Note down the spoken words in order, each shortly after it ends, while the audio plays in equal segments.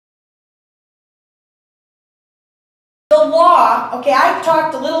law, okay, I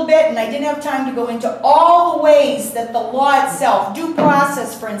talked a little bit and I didn't have time to go into all the ways that the law itself, due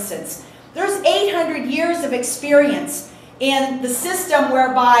process for instance, there's 800 years of experience in the system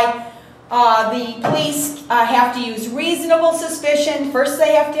whereby the police have to use reasonable suspicion. First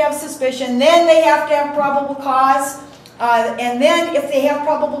they have to have suspicion, then they have to have probable cause, and then if they have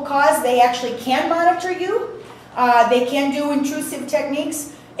probable cause, they actually can monitor you. They can do intrusive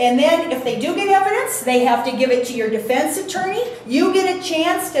techniques. And then if they do get evidence, they have to give it to your defense attorney. You get a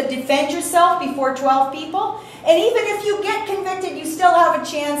chance to defend yourself before 12 people. And even if you get convicted, you still have a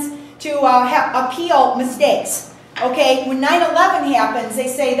chance to appeal mistakes. Okay, when 9/11 happens, they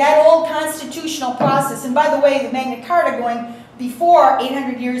say that old constitutional process, and by the way, the Magna Carta going before,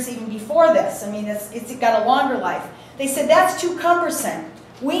 800 years even before this, I mean, it's got a longer life. They said that's too cumbersome.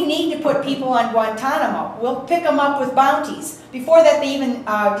 We need to put people on Guantanamo. We'll pick them up with bounties. Before that, they even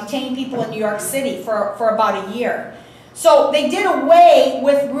detained people in New York City for about a year. So they did away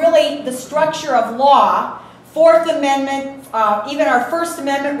with really the structure of law. Fourth Amendment, even our First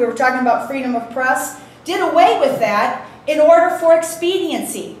Amendment, we were talking about freedom of press, did away with that in order for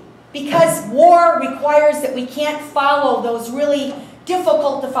expediency. Because war requires that we can't follow those really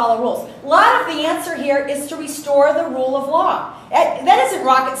difficult to follow rules. A lot of the answer here is to restore the rule of law. That isn't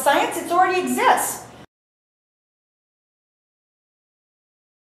rocket science, it already exists.